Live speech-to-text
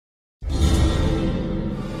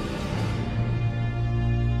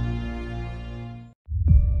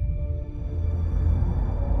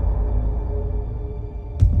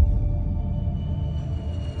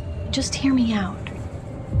Just hear me out.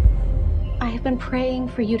 I have been praying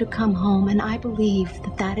for you to come home, and I believe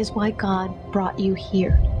that that is why God brought you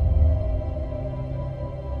here.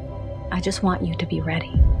 I just want you to be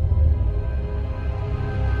ready.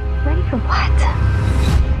 Ready for what?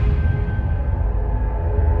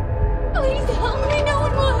 Please help me. No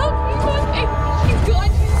one will help me. She's gone.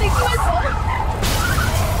 She's taking us home.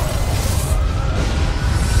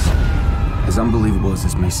 As unbelievable as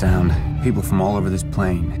this may sound, people from all over this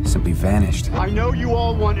plane simply vanished. I know you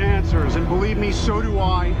all want answers, and believe me, so do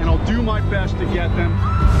I, and I'll do my best to get them.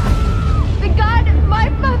 The God my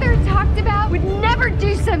mother talked about would never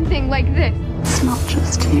do something like this. It's not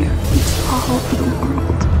just here, it's all over the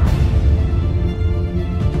world.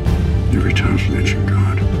 You return from ancient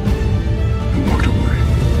God.